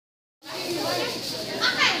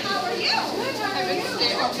How are you? Good, how are you?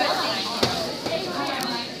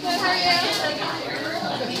 Good, how are you?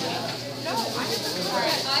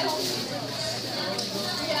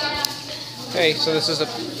 Okay, so this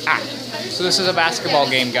is a basketball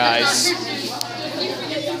game, guys.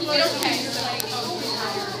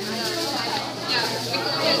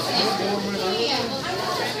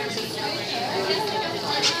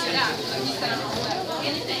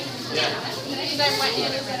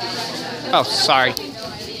 Oh, sorry.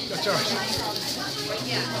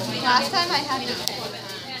 Last time I had to pay.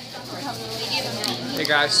 Hey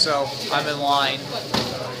guys, so I'm in line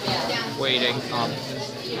waiting.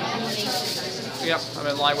 Yep, I'm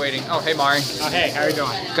in line waiting. Oh, hey Mari. Oh, hey, how are you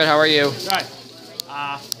doing? Good, how are you? Good.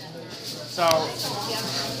 So,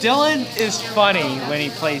 Dylan is funny when he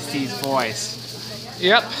plays Steve's voice.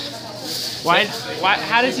 Yep. What?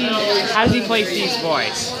 How does he play Steve's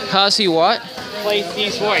voice? How's he what? Play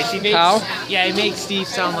Steve's voice. He makes, How? Yeah, he makes Steve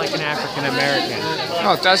sound like an African American.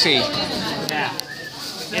 Oh, does he? Yeah.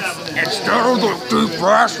 Instead of the deep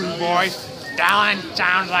raspy voice, Dylan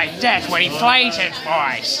sounds like this when he plays his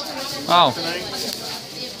voice. Oh.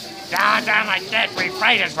 Dylan sounds like this when he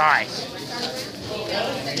plays his voice.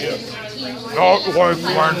 Not like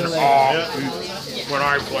when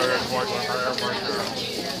I play his voice.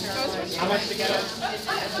 How much to get it?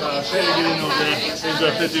 Pay to get in over there. It's a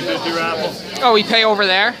 50-50 raffle. Oh, we pay over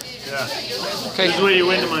there? Yeah. Okay. This is where you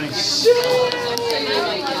win the money.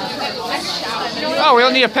 Oh, we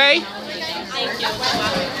don't need to pay?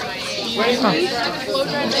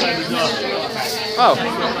 Oh.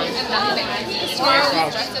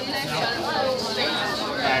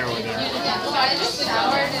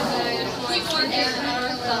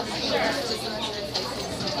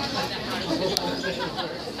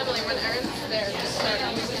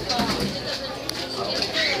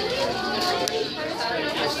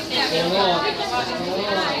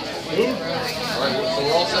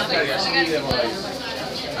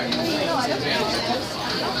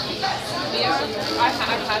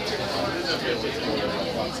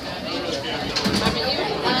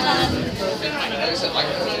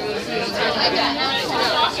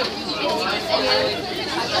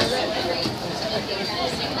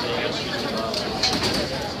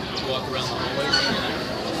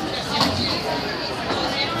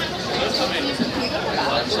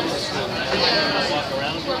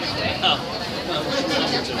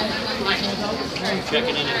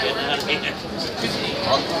 Checking in and getting out of here.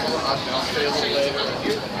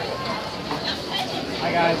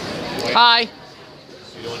 Hi guys. Hi.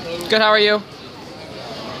 Good, how are you?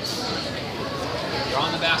 You're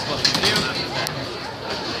on the basketball team.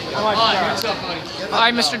 Hi, what's up, buddy?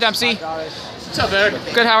 Hi, Mr. Dempsey. What's up, Eric?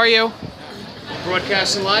 Good, how are you?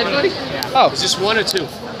 Broadcasting live, buddy? Yeah. Oh. Is this one or two?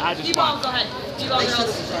 I just won. Go ahead.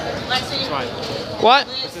 It's fine. What?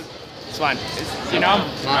 It's fine. You know?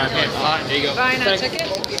 Alright, there you go. Buying a ticket?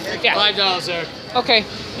 Yeah. $5, Eric. Okay,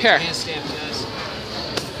 here. Hand stamp, guys.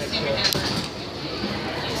 Right in there.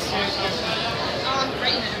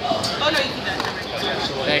 Oh, no, you keep that.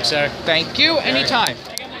 Thanks, Eric. Thank you, anytime.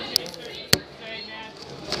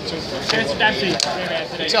 Mr. Dempsey.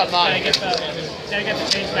 What's up, Mom? Did I get the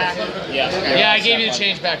change back? Yeah, I gave you the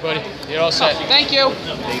change back, buddy. You're all set. Thank you.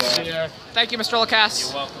 See you, Eric. Thank you, Mr. Lacasse.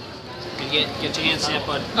 You're welcome. Get your hand stamped,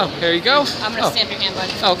 bud. Oh, here you go. I'm going to stamp your hand,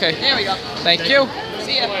 buddy. Okay. There we go. Thank you.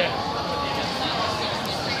 See ya.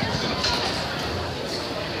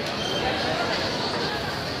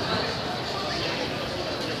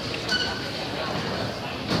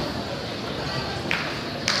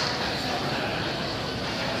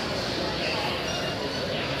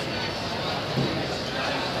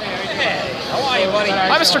 How are you, buddy?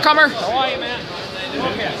 Hi, Mr. Comer. How are you, man?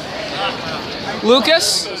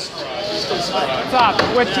 Lucas? What's up?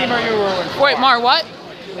 What team are you rooting for? Wait, Mar, what?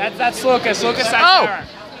 That's Lucas. Lucas, that's Oh. Eric.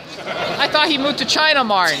 I thought he moved to China,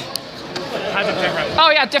 Marn. That's a different. Oh,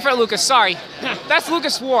 yeah, different Lucas, sorry. That's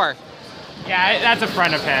Lucas War. Yeah, that's a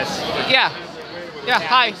friend of his. Yeah. Yeah,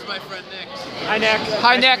 hi. My friend Nick. Hi, Nick.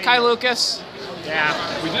 Hi, Nice to Nick. meet Hi, you. Lucas. Yeah.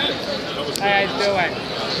 We did. How you doing?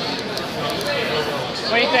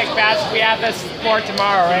 What do you think, Bats? We have this sport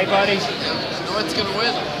tomorrow, right, buddy? You know what's gonna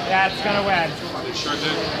win? Yeah, it's gonna win. It sure did.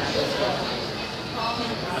 I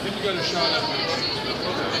think you got a shot at it.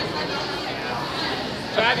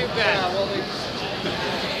 So how have you been?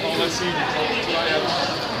 Oh, let's see.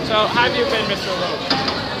 So how have you been, Mr. Luke?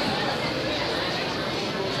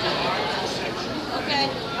 Okay.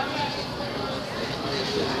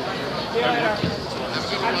 See you later.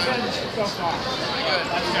 How's it been so far? Good.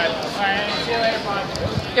 That's good. All right, see you later, bud.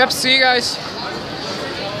 Yep, see you guys.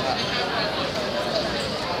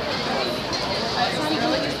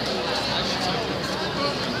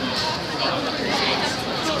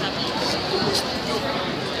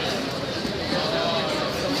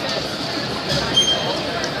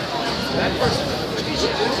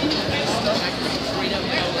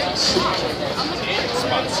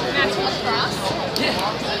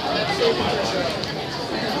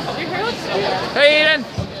 Hey, Eden.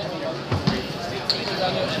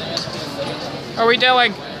 How are we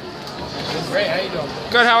doing? Great, how you doing?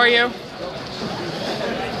 Good, how are you?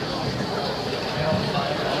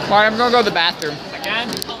 Alright, I'm gonna go to the bathroom.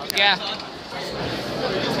 Again? Yeah.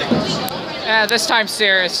 Yeah, this time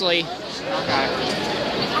seriously. Okay.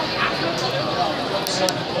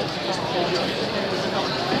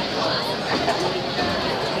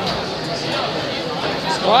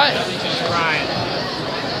 What? Ryan.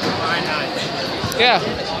 Ryan, hi. Yeah.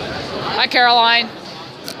 Hi, Caroline.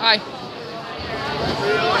 Hi.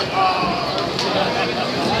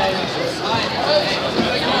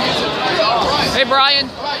 Hey, Brian.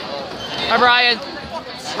 Hi, Brian.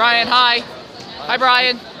 Brian, hi. Hi,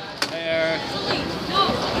 Brian.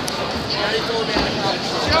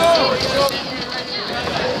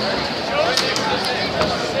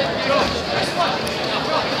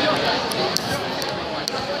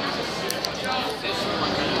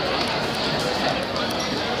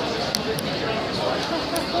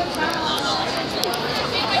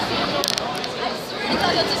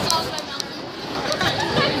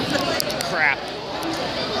 Crap.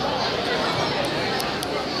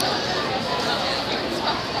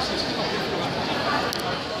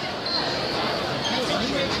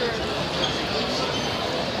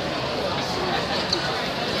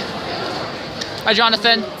 Hi,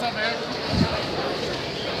 Jonathan. What's up, man?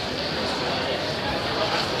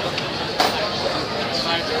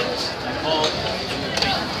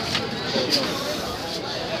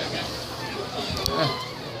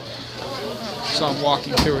 So I'm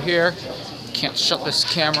walking through here. Can't shut this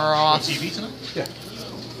camera off. TV tonight? Yeah.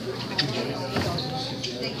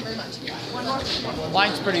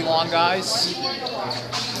 Line's pretty long, guys.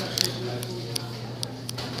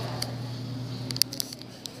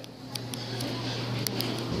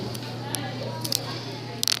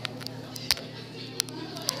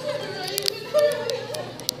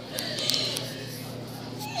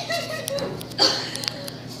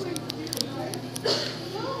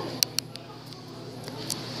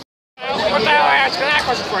 What the hell are you asking that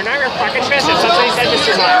question for? Now you're fucking business. That's what he said,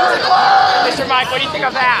 Mr. Mike. Mr. Mike, what do you think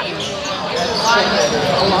of that?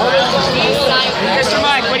 Mr.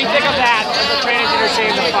 Mike, what do you think of that? The transgender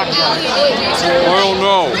saying the fuck word. I don't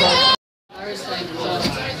know.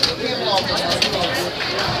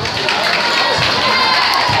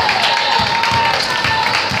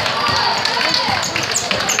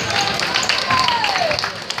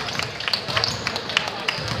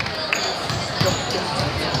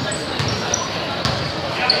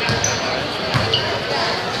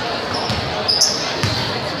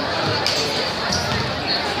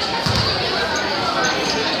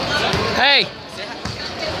 Hey.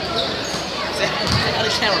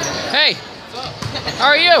 Hey. How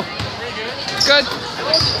are you? Good.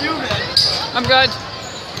 I'm good.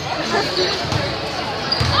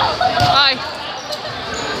 Hi.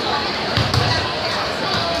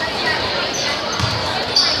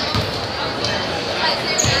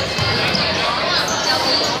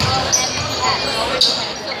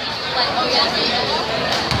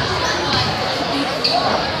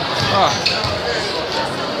 Oh.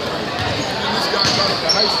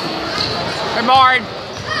 Hey, Martin.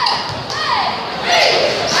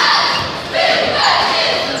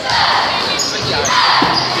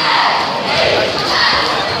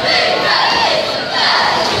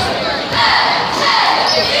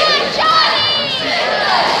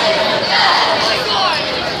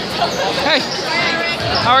 Hey,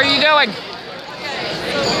 how are you doing?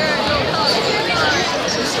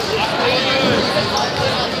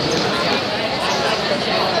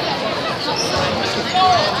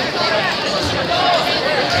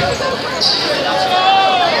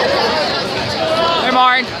 Hey,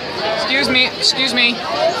 Martin. Excuse me. Excuse me.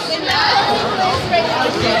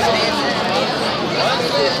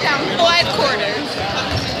 Five quarters.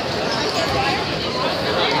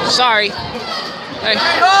 Sorry. Hey.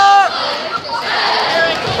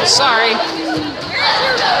 Sorry.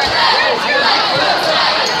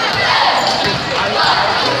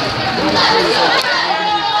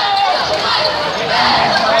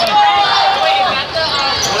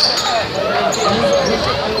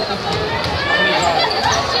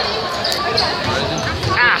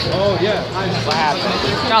 Ah. Oh, yeah. What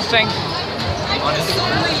happened? Nothing.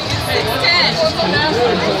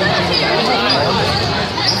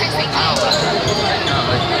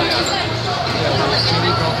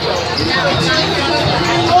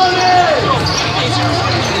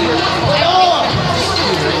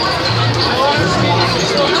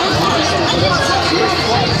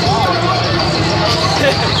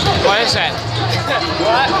 is it?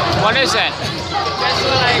 What? What is it? Guess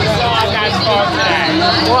what I saw on that phone today?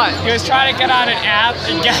 What? He was trying to get on an app,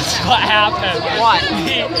 and guess what happened? What?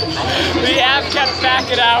 The app kept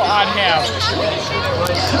backing out on him.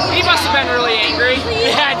 He must have been really angry.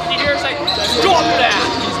 Yeah, he hears like, stop that!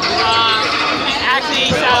 Actually,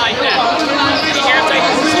 he sounded like that. He hears like,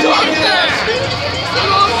 stop that!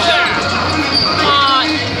 Stop that!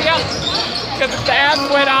 Yep. Because the app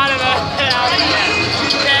went on and out again.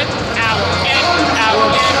 In, out, in, out,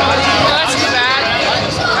 in, out. That's too bad.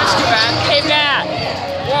 That's too bad. Hey, Matt.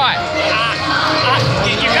 What?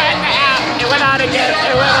 You got the app. It went out again.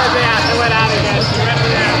 It went on the app. It went out again. It went on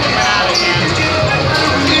the app. It went out again.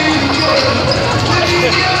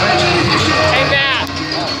 Hey, Matt.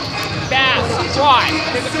 Matt. What?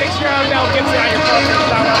 There's a picture of Mel Gibson on your phone.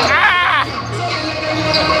 Ah!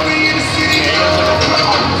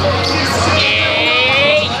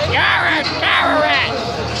 Hey, you're a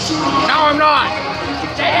terrorist. No, I'm not.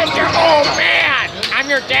 Dad, you're old man. I'm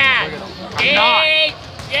your dad. I'm not. Hey,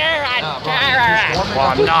 you're a terrorist.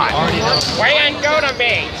 Well, I'm not. Why you go to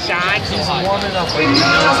me, son?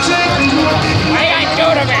 Why you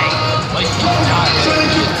go to me?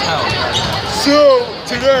 So,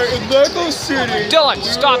 today in Lego City. Dylan,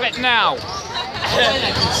 stop it now.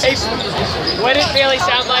 Hey, what did Bailey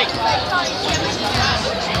sound like?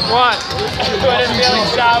 What? What did Bailey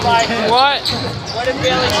sound like? What? What did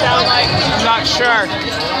Bailey sound like? I'm not sure.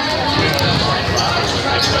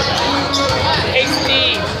 Hey,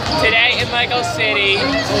 Steve, today in Lego City.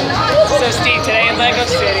 So, Steve, today in Lego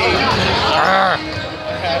City.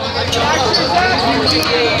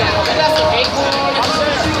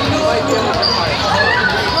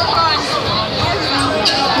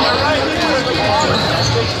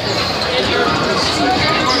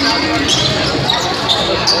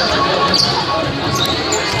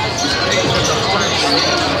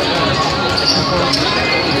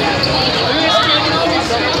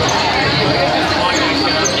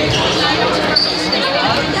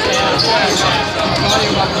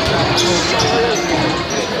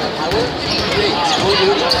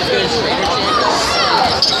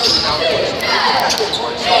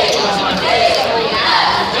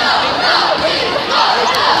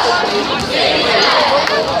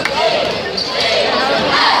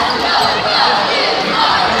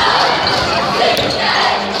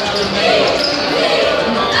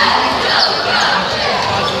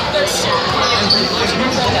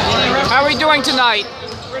 How are we doing tonight?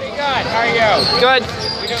 Pretty good. How are you? Good.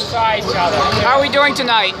 We just saw each other. How are we doing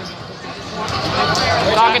tonight?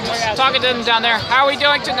 Talking to them down there. How are we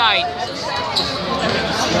doing tonight?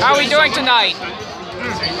 How are we doing tonight?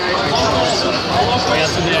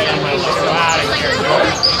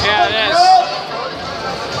 Yeah, it is.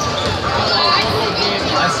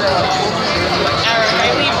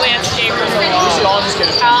 I leave landscapers alone.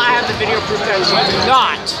 I have the video proof that she's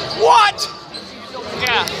Not. What?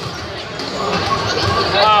 Yeah.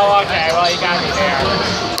 Oh, okay. Well, you got me there.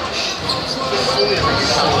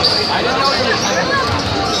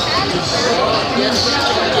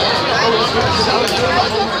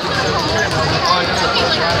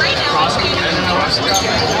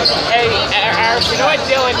 Hey, you know what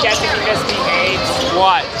Dylan gets if he misbehaves?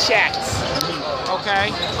 What? Checks.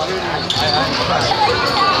 Okay.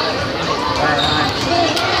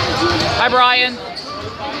 Hi, Brian.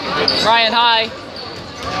 Brian, hi.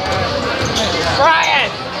 Brian!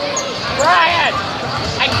 Brian!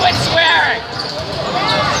 I quit swearing!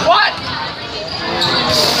 What?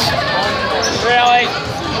 Really?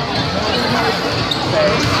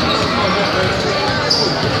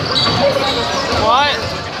 What?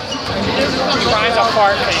 Brian's a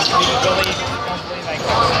fart face. Can you believe I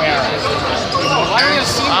quit swearing? Why are you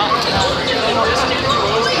see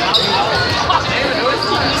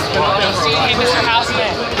Hey, Mr.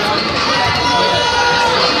 Houseman.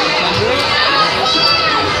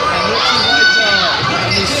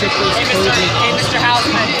 Hey, Mr.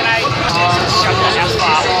 Houseman, can I shut the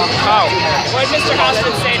F-bomb? Oh. What did Mr.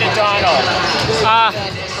 Houseman say to Donald?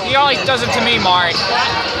 He only does it to me, Mark.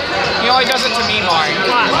 He only does it to me, Mark.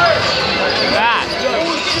 What? That.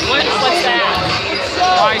 What's that?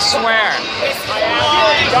 I swear.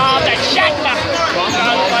 Donald, shut the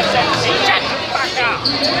fuck up.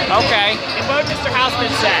 Okay. And what did Mr.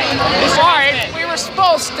 Houseman say? Mark, we were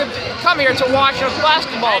supposed to come here to watch a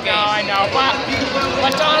basketball game. I know.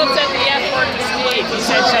 But Donald said the F word to Steve. He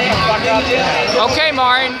said shut the fuck up. Okay,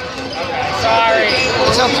 Martin. Sorry.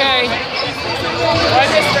 It's okay.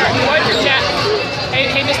 What's your dad?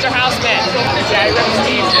 Hey, Mr. Houseman. Yeah, I ripped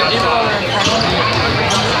Steve.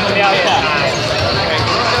 Yeah.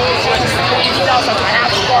 Steve tells us I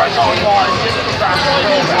have to score going hard.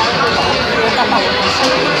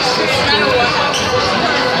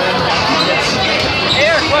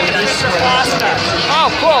 Here, look, it's Mr. Foster. Oh,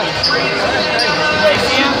 cool. You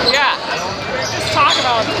see him? Yeah. We were just talking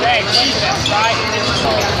about him today. Jesus, right?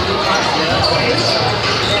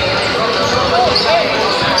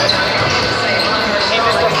 Hey,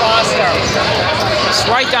 Mr. Foster. It's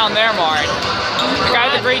right down there, Maury. The guy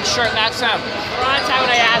with the green shirt, that's him. Ron, how would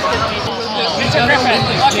I ask him? Mr. Griffin,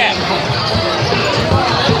 look at him.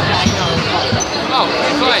 Oh,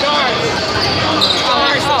 good.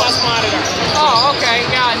 George, the bus monitor. Oh, okay.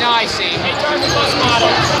 Yeah, now I see. Hey, George, the bus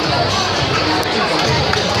monitor.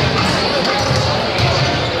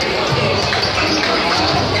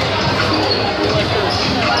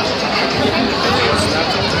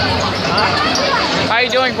 How you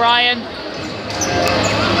doing, Brian?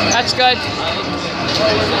 That's good.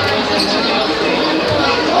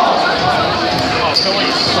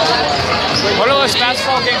 What are those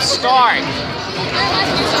basketball games starring?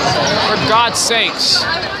 For God's sakes.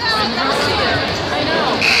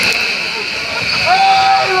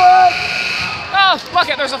 Oh, look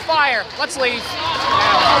it, there's a fire. Let's leave. Let's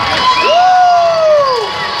go!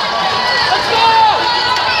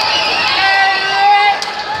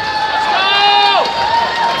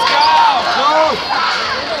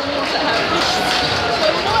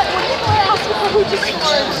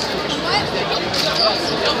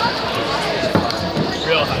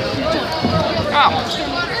 Real high. Oh.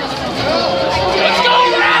 Let's go,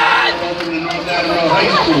 Red! Welcome to North Attleboro High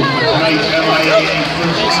School for tonight's MIAA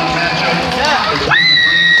first round matchup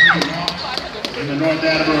between the North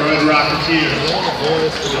Attleboro Red Rocketeers.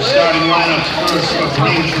 The starting lineups first for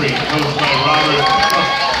Green Tree, coached by Robert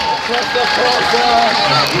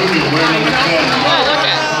Junior, wearing number 10. Oh, look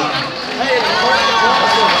at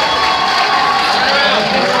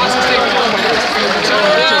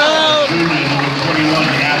Junior, number 21,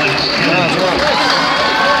 Alex Kennedy.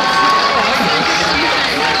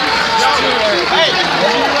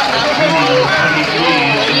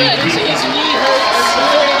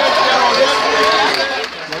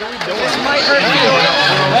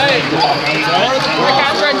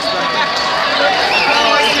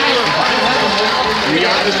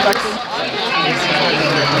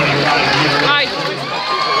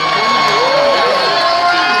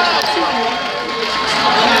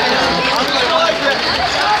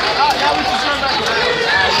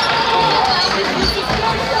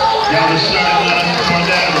 Now the starting lineup for North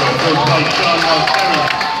Attleboro, coached by Sean Montero.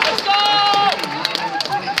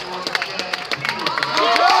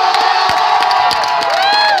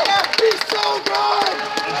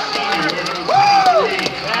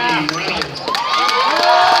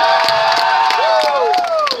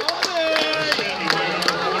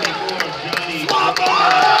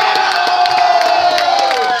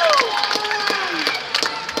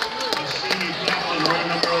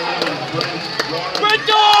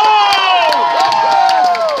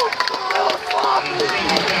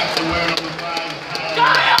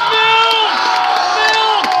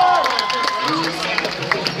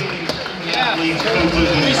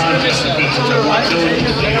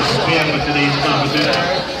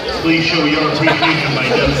 Please show your appreciation by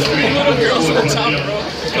demonstrating good sportsmanship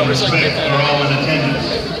and respect for all in attendance.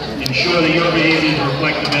 Ensure that your behaviors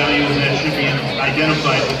reflect the values that should be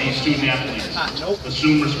identified with these student athletes.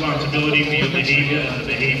 Assume responsibility for your behavior and the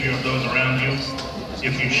behavior of those around you.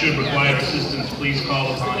 If you should require assistance, please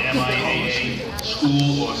call upon MIAA,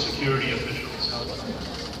 school, or security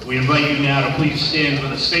officials. We invite you now to please stand for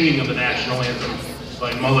the singing of the national anthem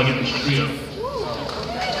by Mulligan's Trio.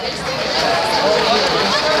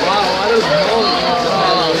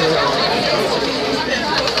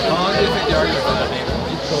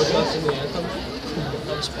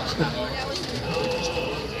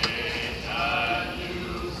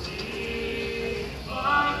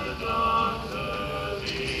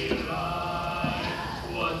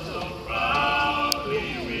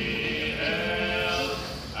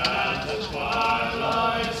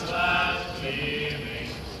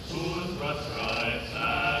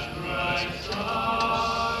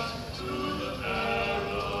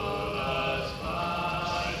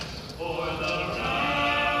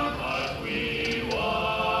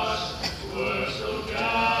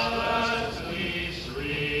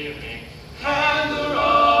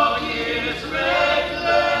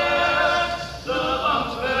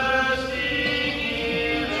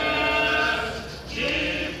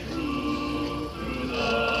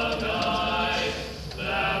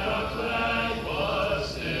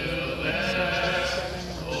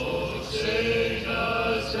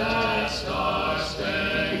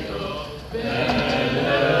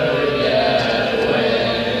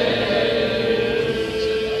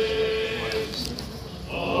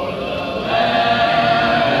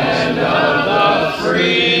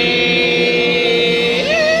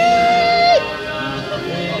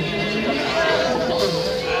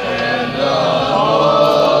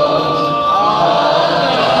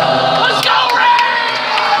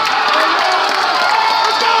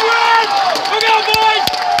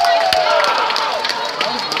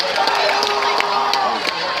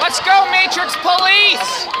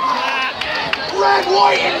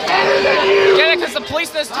 police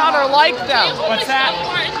in this town are like them. What's that?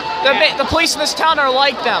 The police in this town are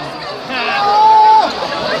like them.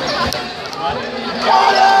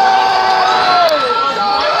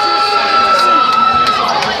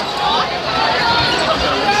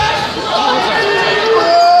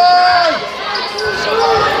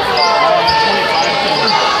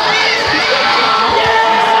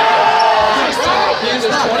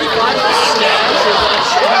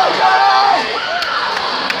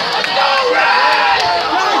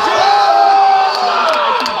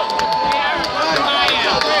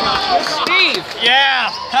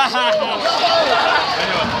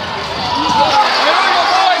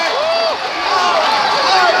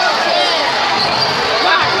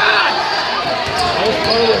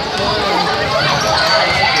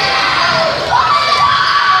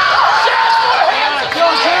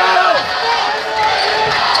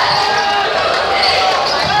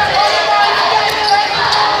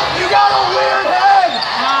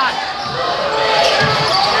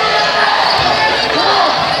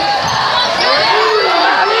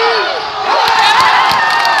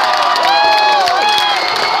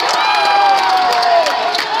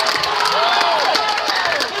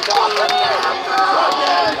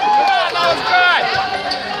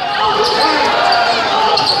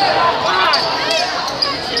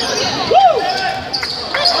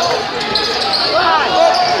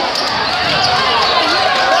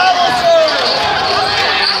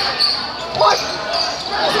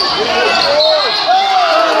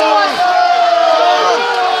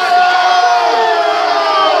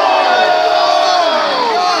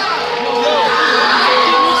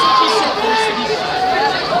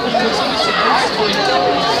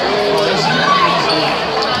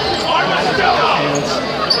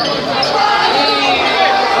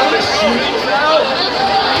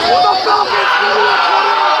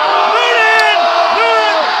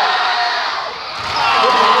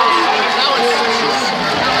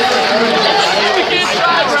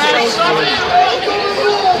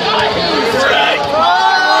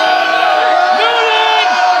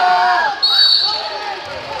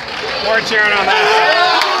 We're cheering on that.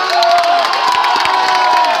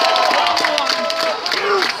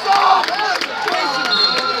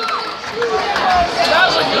 That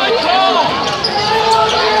was a good call.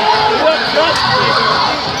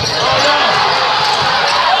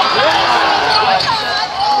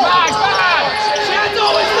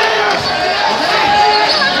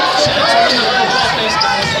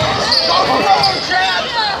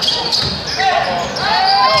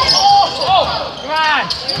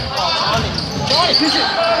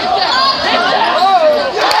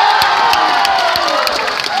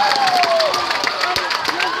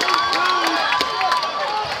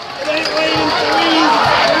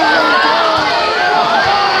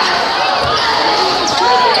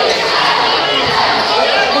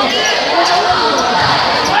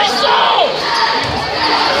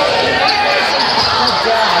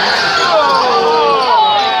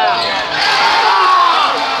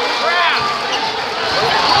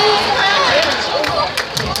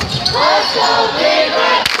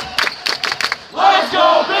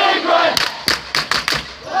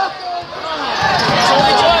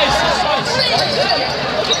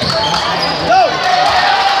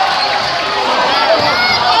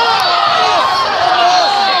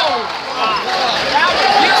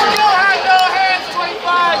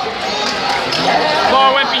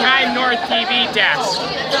 TV desk.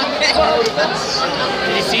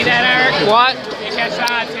 Did you see that, Eric? What? You catch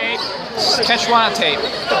that on tape? Catch one on tape.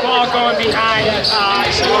 The ball going behind. I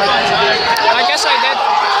guess I did.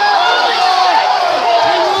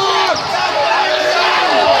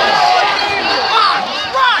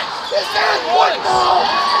 Run! This is football!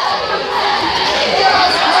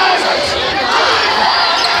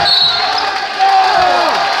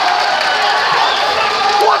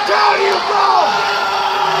 What town are you from?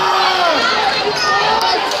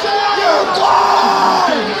 You're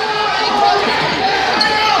blind!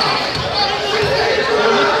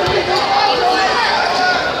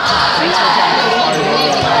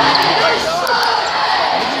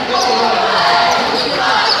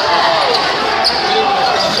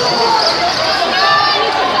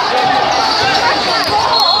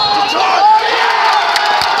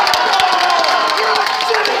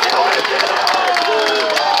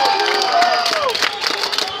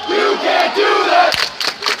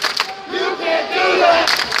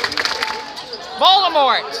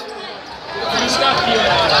 Voldemort!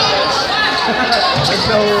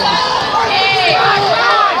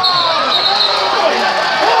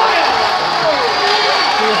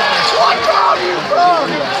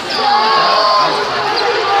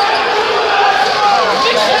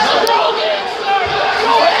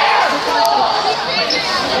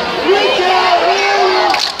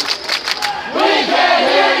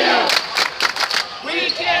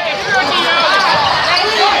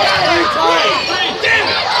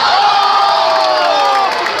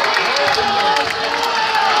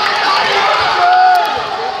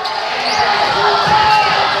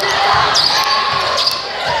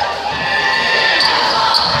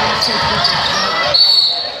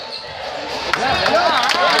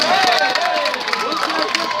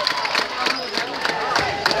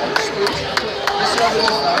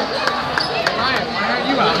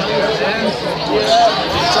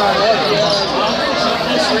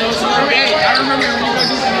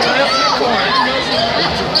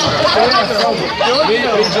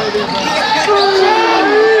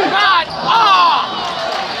 God! Oh!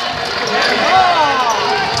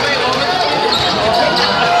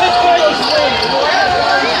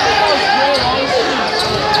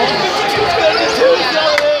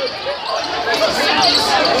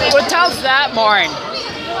 What tells that, Maureen?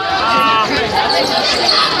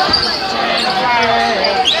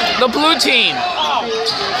 The blue team.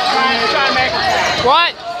 Try to make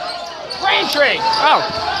what? Braintree. Oh,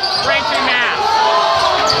 Braintree, Mass.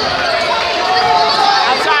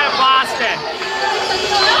 Outside of Boston.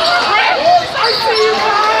 I see you,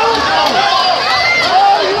 Kyle.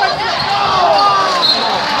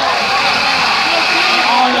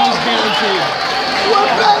 Oh, that was guaranteed. We're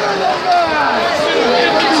better than that.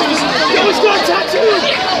 Yo, he's got a tattoo.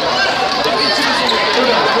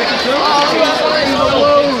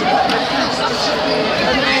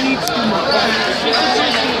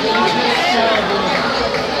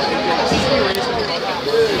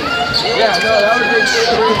 Yeah, no, that would be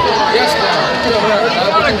yes,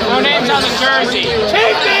 no names on the jersey.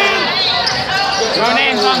 No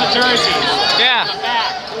names on the jersey. Yeah.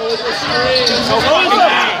 No fucking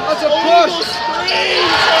name. That's a push.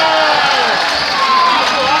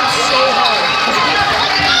 So hard.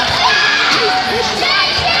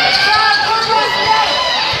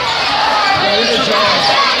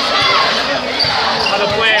 The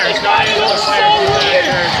players, not even the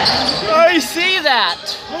players. I see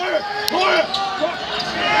that.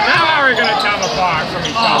 Now how are we gonna tell them apart from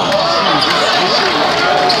each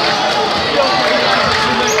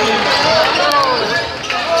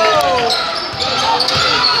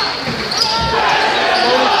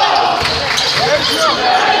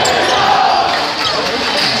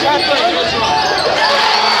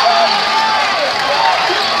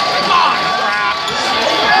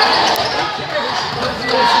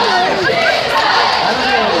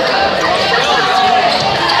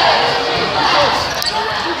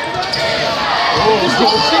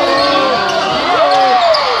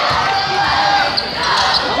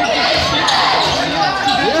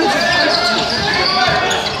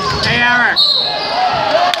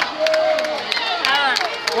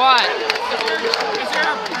What? Is there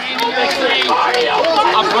a brain in your tree?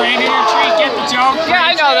 A brain in your tree? Get the joke? Yeah,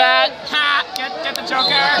 I know that. Ha! Get the joke,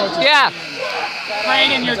 Eric? Yeah.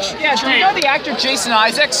 Brain in your tree. Yeah, do you know the actor Jason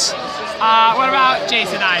Isaacs? What about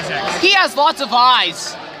Jason Isaacs? He has lots of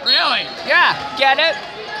eyes. Really? Yeah, get it?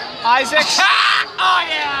 Isaacs? Oh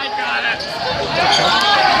yeah, I got it.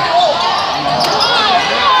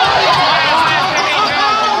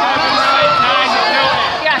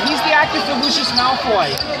 Yeah, he's the actor for Lucius Malfoy.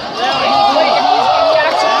 He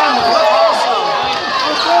acts with him also.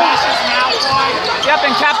 Lucius Malfoy? Yep,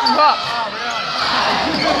 and Captain Hook.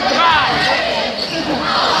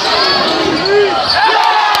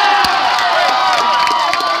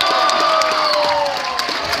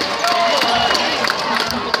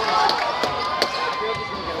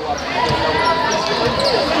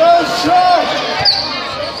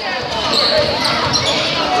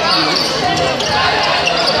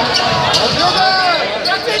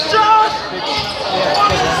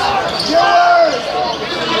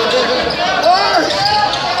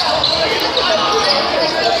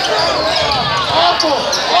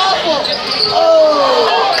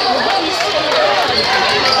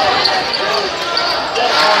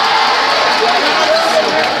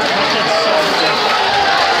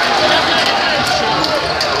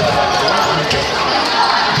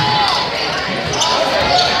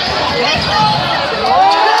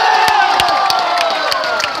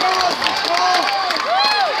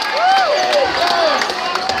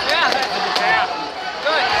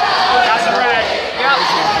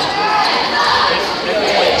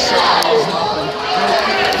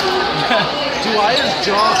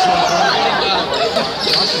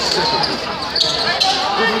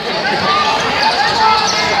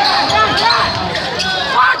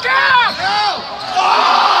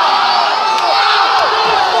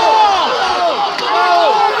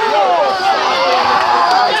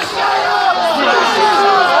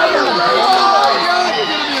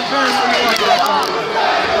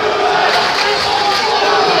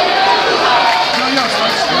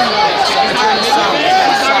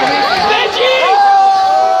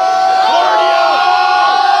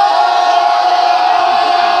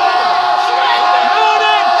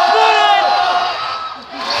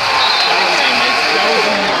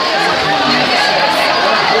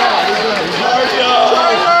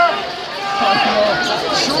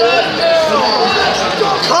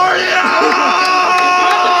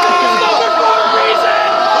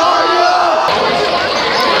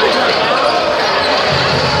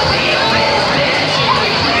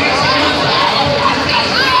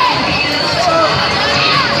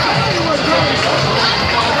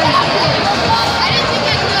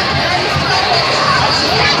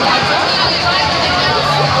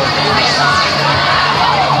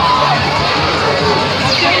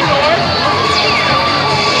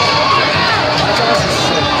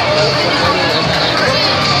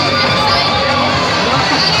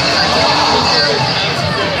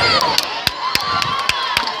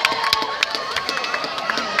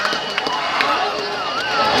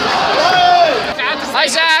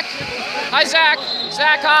 Hi, Zach.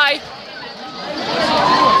 Zach, hi.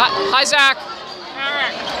 Hi, Zach.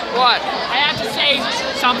 Eric, What? I have to say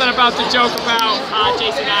something about the joke about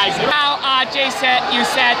Jason Isaac. How, Jason, you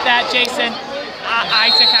said that Jason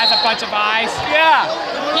Isaac has a bunch of eyes. Yeah.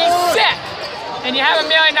 He's sick. And you have a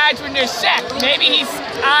million eyes when you're sick. Maybe he's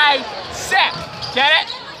sick. Get it?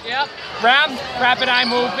 Yep. Rapid eye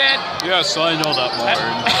movement. Yes, I know that, Martin.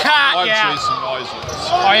 I'm Yeah. Jason Isaac.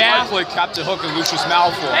 Oh, yeah? I play Captain Hook and Lucius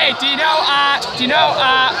Malfoy. Hey, do you know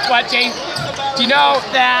what, Jason? Do you know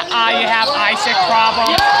that you have Isaac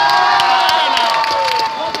problems?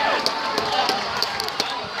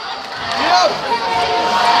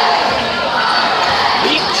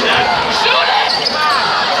 Shoot it!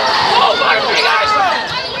 Oh, Butterfree, guys!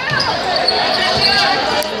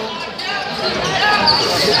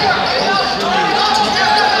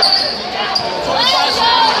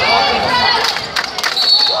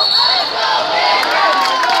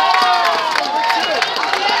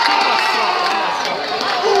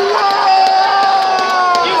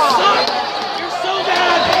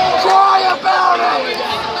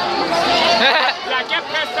 Yeah, get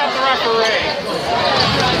pissed at the referee.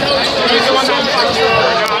 He's the one that fucks you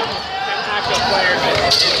over, not the actual player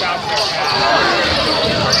that's out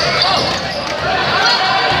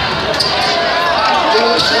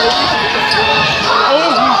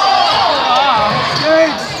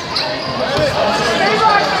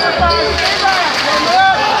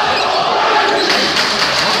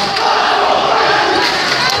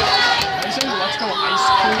Let's go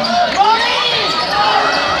ice cream.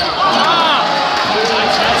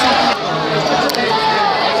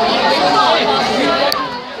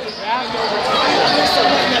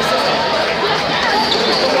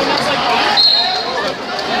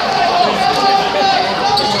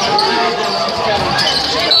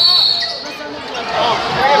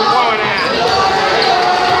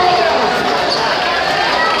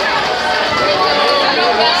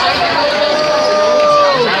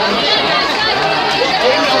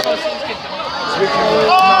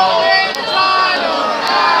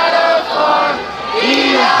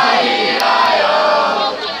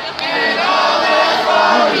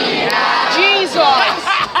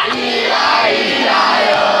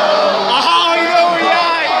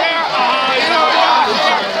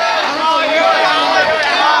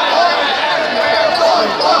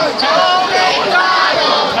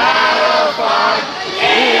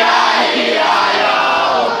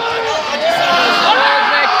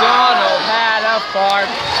 farm.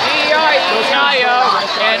 E-I-E-I-O.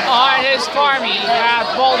 And on his farm he had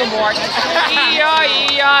Voldemort.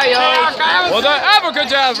 E-I-E-I-O. With an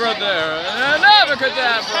abracadabra there. And an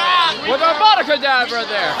abracadabra. With a Vodacadabra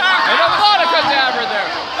there. And a Vodacadabra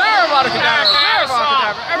there. There a Vodacadabra. There a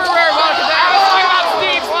Vodacadabra. Everywhere a Vodacadabra. I was talking about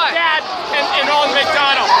Steve's What? dad and Old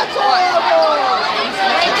McDonald.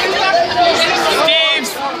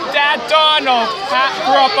 Steve's dad Donald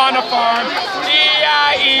grew up on a farm.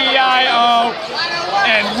 E-I-E-I-O.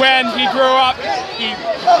 And when he grew up, he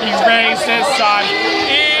raised his son.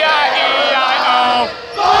 E-I-E-I-O.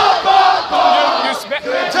 You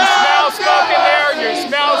smell smoke in there. You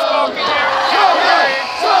smell smoke in there.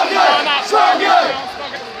 No, not smoke.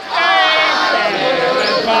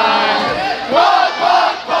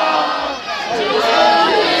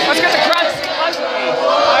 Let's get the crunch.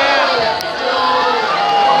 Oh yeah.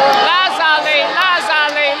 Lazali,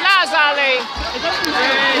 Lazali, Lazali.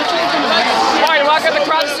 Boy, you want to get the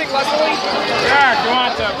crowd to sing Lazali? Sure, if you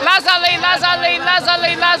want to. Lazali, Lazali,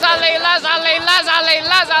 Lazali, Lazali, Lazali, Lazali,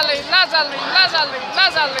 Lazali, Lazali, Lazali,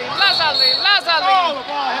 Lazali, Lazali, Lazali. Oh, the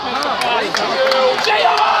ball hit me.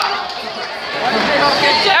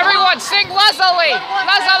 Everyone sing Lazali.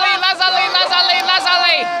 Lazali, Lazali, Lazali,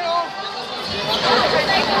 Lazali.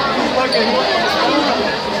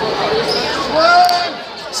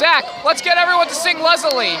 Zach, let's get everyone to sing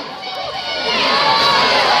Lazali.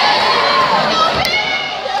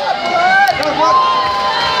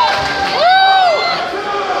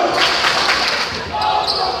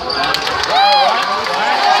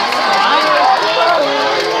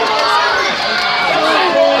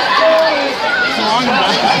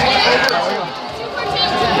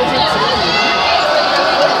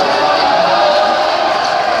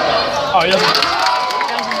 Oh, yeah.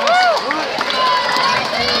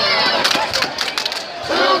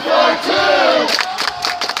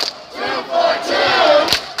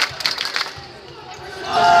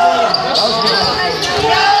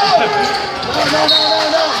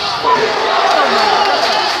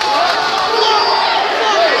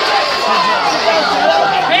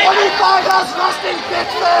 25 has rusting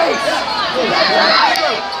bitch face!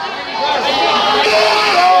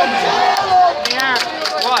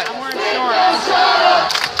 What? I'm wearing shorts.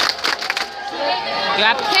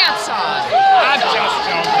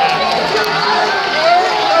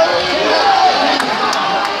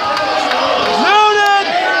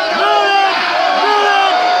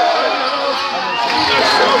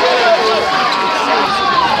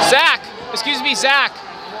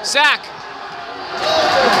 Sack. Huh.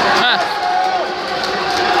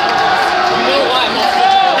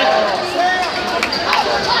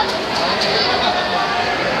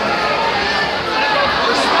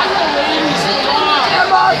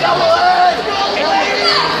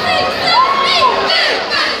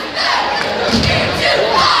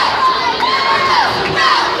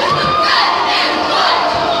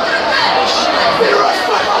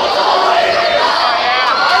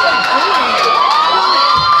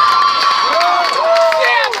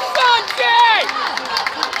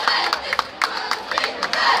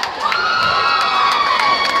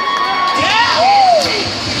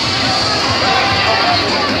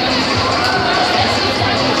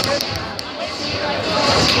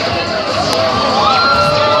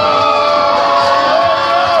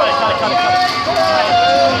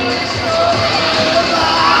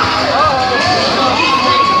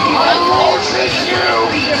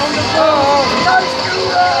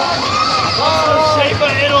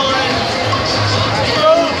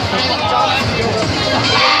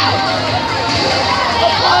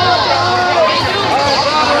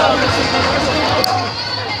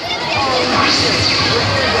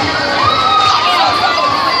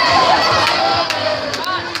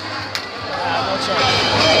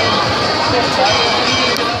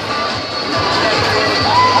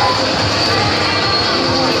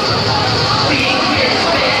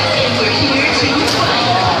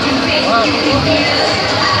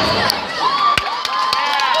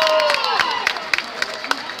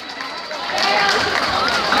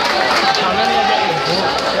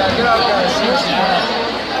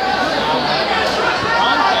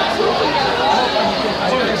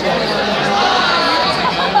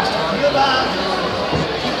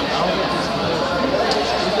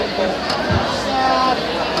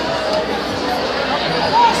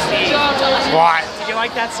 What? Did you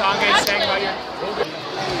like that song I sang about your...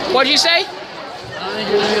 What'd you say?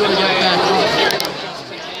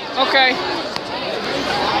 Okay.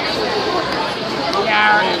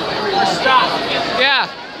 Yeah, we're stuck. Yeah.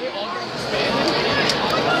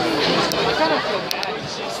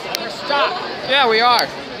 We're stuck. Yeah, we are.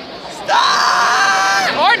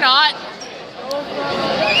 Stop! Or not.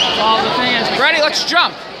 Well, the thing is... Ready? Let's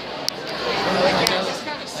jump.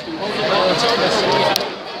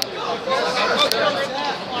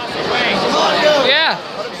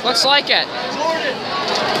 Yeah, looks like it.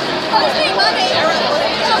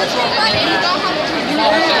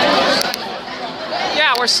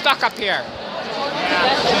 Yeah, we're stuck up here.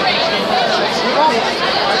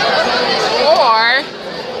 Or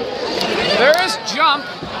there is jump.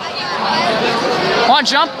 Want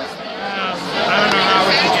jump? I don't know how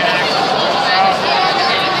we can get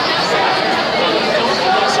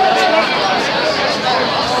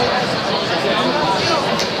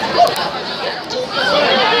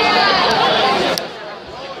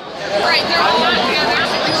Right, they're all together.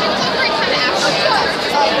 Like, she was like kind of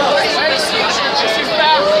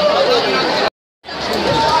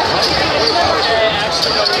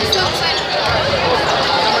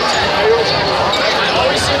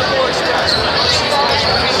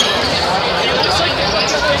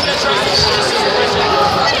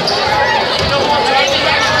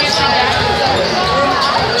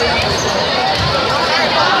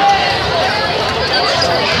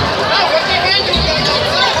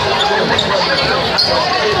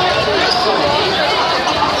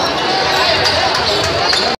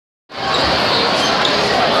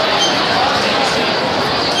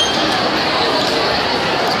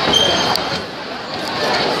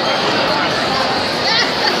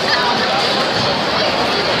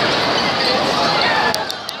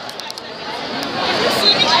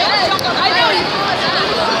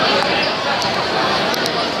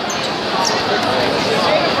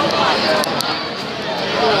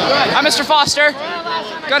Hi, Mr. Foster.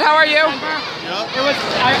 Good, how are you? It was,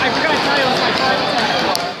 I forgot to tell you, it was my birthday.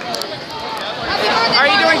 How are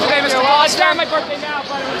you doing today, Mr. Well, it's Foster? not my birthday now,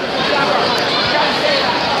 but it was in December. You gotta say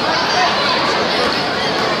that.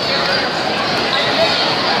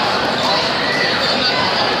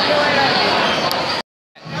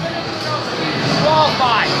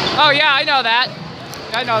 Qualified. Oh, yeah, I know that.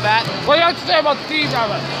 I know that. What do you have to say about Steve,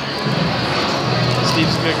 Robert?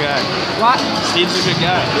 Steve's a good guy. What? Steve's a good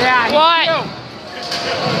guy. Yeah, he's What? cute.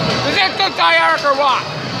 Is it good guy Eric or what?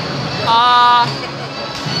 Uh,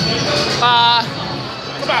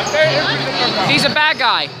 Come on, say it. he's a bad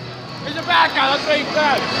guy. He's a bad guy, that's what he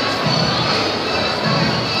said.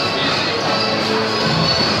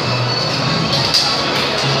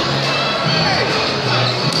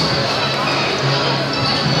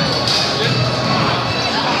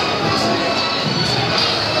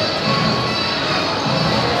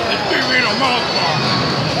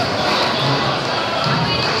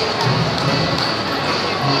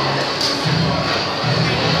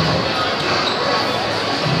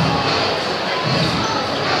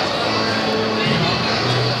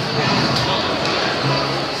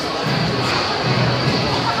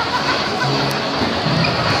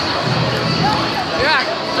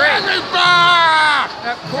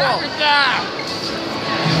 Say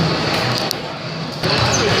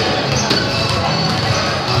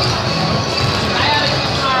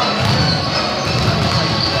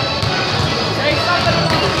something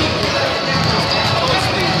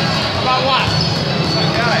about what?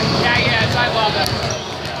 Yeah, yes, I love it.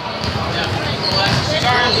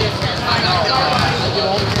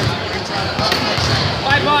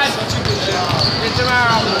 Bye, bud. See you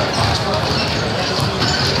tomorrow.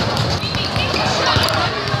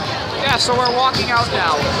 Yeah, so we're walking out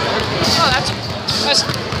now. Oh,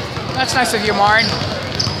 that's nice of you, Marin.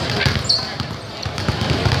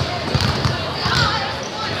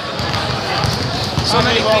 So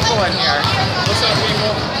many people in here. What's up,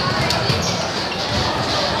 people?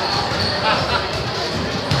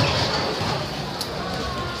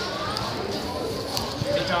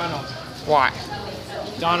 Hey, Donald. Why?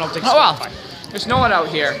 Donald, oh, well, there's no one out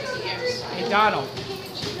here. Hey, Donald.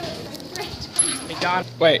 Hey, Donald.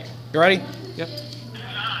 Wait, you ready? Yep.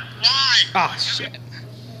 Why? Ah, shit.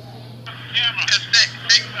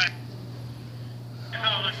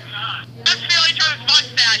 Let's feel each other's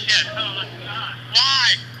mustaches.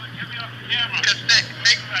 Why? Let's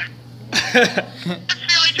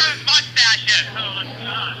feel each other's mustaches.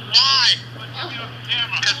 Why?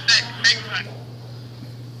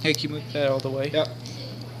 Hey, can you move that all the way? Yep.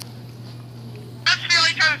 Let's feel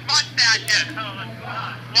each other's mustaches.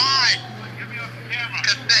 Why?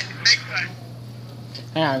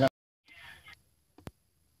 Hang on.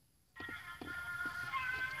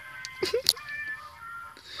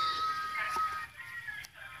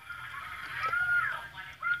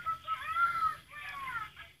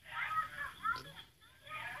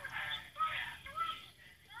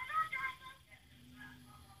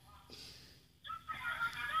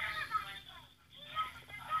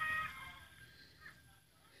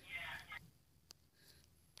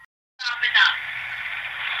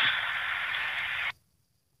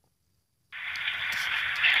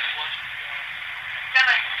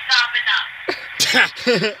 Stop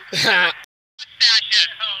it up.